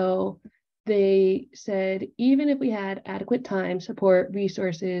 And so they said, even if we had adequate time, support,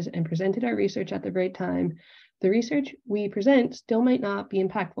 resources, and presented our research at the right time, the research we present still might not be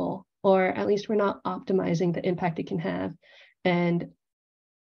impactful, or at least we're not optimizing the impact it can have. And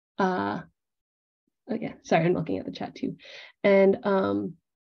okay, sorry, I'm looking at the chat too. And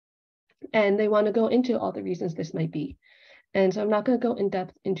they want to go into all the reasons this might be. And so I'm not going to go in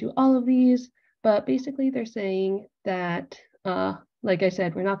depth into all of these, but basically they're saying that, like I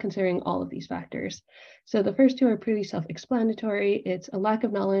said, we're not considering all of these factors. So the first two are pretty self-explanatory. It's a lack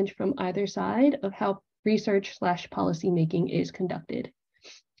of knowledge from either side of how research/policy making is conducted.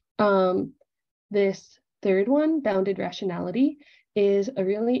 This third one, bounded rationality, is a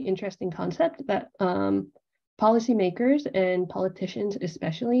really interesting concept that policymakers and politicians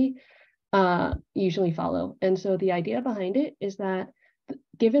especially usually follow. And so the idea behind it is that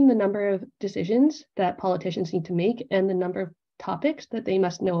given the number of decisions that politicians need to make and the number of topics that they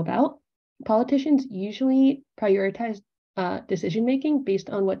must know about, politicians usually prioritize decision-making based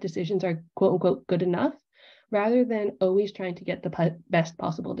on what decisions are quote unquote good enough, rather than always trying to get the best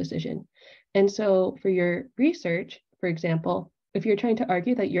possible decision. And so for your research, for example, if you're trying to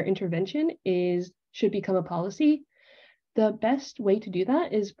argue that your intervention should become a policy, the best way to do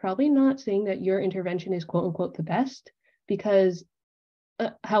that is probably not saying that your intervention is quote unquote the best, because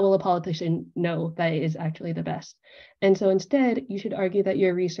how will a politician know that it is actually the best? And so instead, you should argue that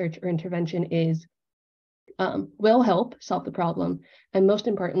your research or intervention will help solve the problem, and most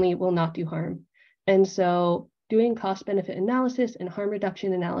importantly, will not do harm. And so doing cost-benefit analysis and harm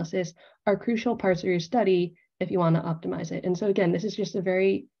reduction analysis are crucial parts of your study if you want to optimize it. And so again, this is just a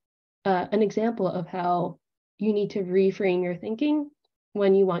very an example of how you need to reframe your thinking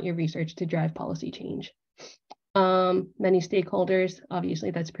when you want your research to drive policy change. Many stakeholders,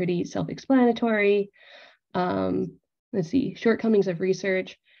 obviously that's pretty self-explanatory. Let's see, shortcomings of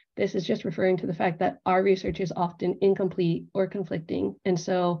research. This is just referring to the fact that our research is often incomplete or conflicting. And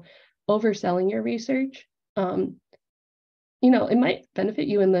so overselling your research, it might benefit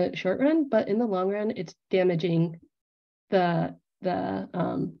you in the short run, but in the long run, it's damaging the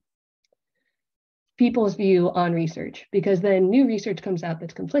people's view on research, because then new research comes out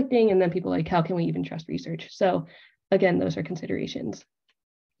that's conflicting, and then people are like, how can we even trust research? So again, those are considerations.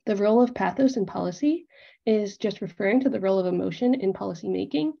 The role of pathos in policy is just referring to the role of emotion in policy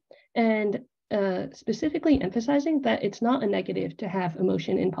making, and specifically emphasizing that it's not a negative to have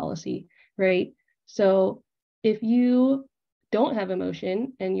emotion in policy, right? So if you don't have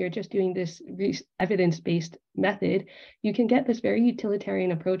emotion and you're just doing this evidence-based method, you can get this very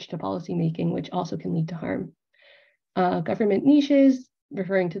utilitarian approach to policymaking, which also can lead to harm. Government niches,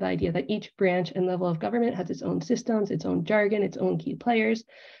 referring to the idea that each branch and level of government has its own systems, its own jargon, its own key players.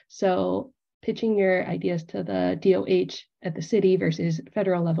 So pitching your ideas to the DOH at the city versus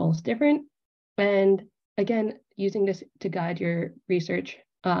federal level is different. And again, using this to guide your research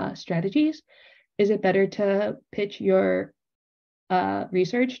strategies, is it better to pitch your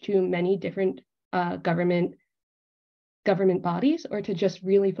research to many different government bodies, or to just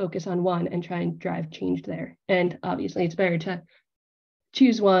really focus on one and try and drive change there? And obviously it's better to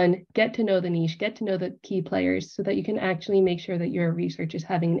choose one, get to know the niche, get to know the key players, so that you can actually make sure that your research is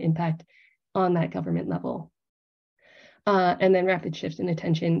having an impact on that government level. And then rapid shifts in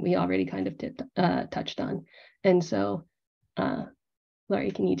attention, we already kind of touched on. And so,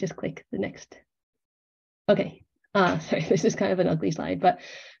 Laurie, can you just click the next? Okay. Sorry, this is kind of an ugly slide, but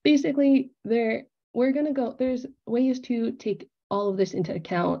basically there's ways to take all of this into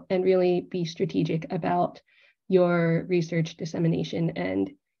account and really be strategic about your research dissemination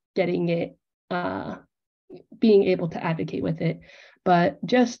and getting it, being able to advocate with it. But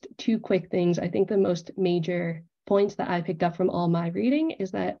just two quick things. I think the most major points that I picked up from all my reading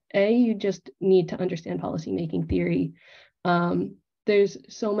is that you just need to understand policymaking theory. There's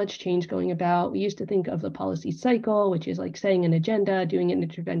so much change going about. We used to think of the policy cycle, which is like setting an agenda, doing an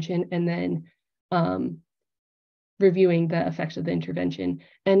intervention, and then reviewing the effects of the intervention.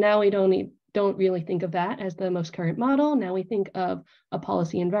 And now we don't really think of that as the most current model. Now we think of a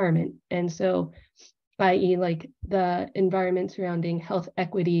policy environment. And so, i.e. like the environment surrounding health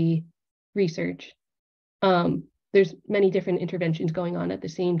equity research. There's many different interventions going on at the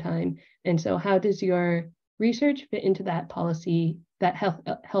same time. And so how does your research fit into that policy, that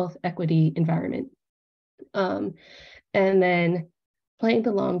health equity environment? And then playing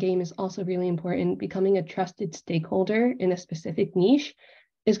the long game is also really important. Becoming a trusted stakeholder in a specific niche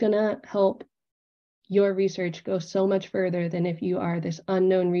is going to help your research go so much further than if you are this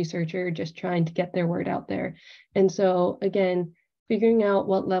unknown researcher just trying to get their word out there. And so again, figuring out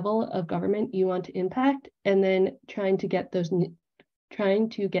what level of government you want to impact, and then trying to get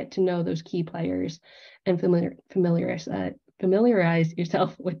to know those key players and familiarize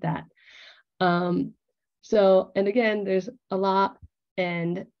yourself with that. So, and again, there's a lot,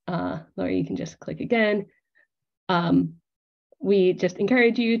 and Laura, you can just click again. We just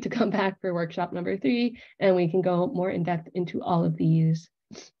encourage you to come back for workshop number 3, and we can go more in depth into all of these.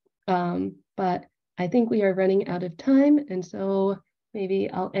 But I think we are running out of time, and so maybe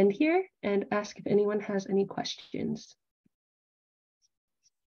I'll end here and ask if anyone has any questions.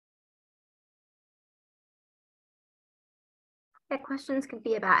 Yeah, questions could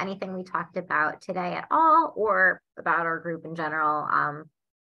be about anything we talked about today at all, or about our group in general.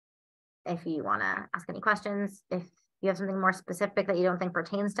 If you want to ask any questions, if you have something more specific that you don't think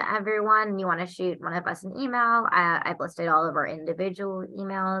pertains to everyone, you want to shoot one of us an email. I've listed all of our individual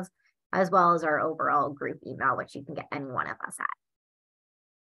emails, as well as our overall group email, which you can get any one of us at.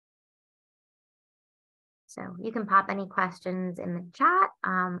 So you can pop any questions in the chat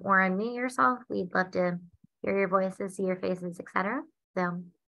or unmute yourself. We'd love to hear your voices, see your faces, etc. So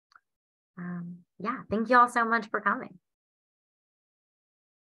yeah, thank you all so much for coming.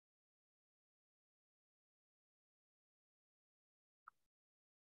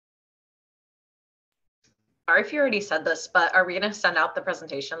 Sorry if you already said this, but are we going to send out the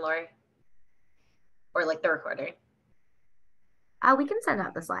presentation, Lori? Or like the recording? We can send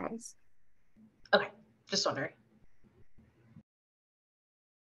out the slides. Okay, just wondering.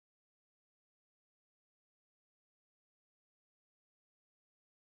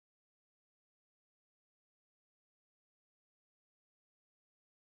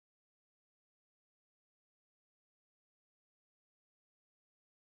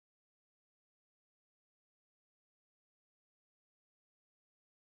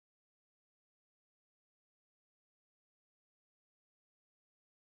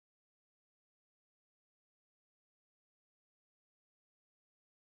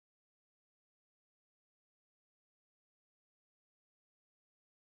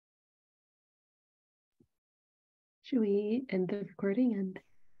 Should we end the recording and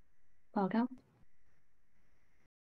log out?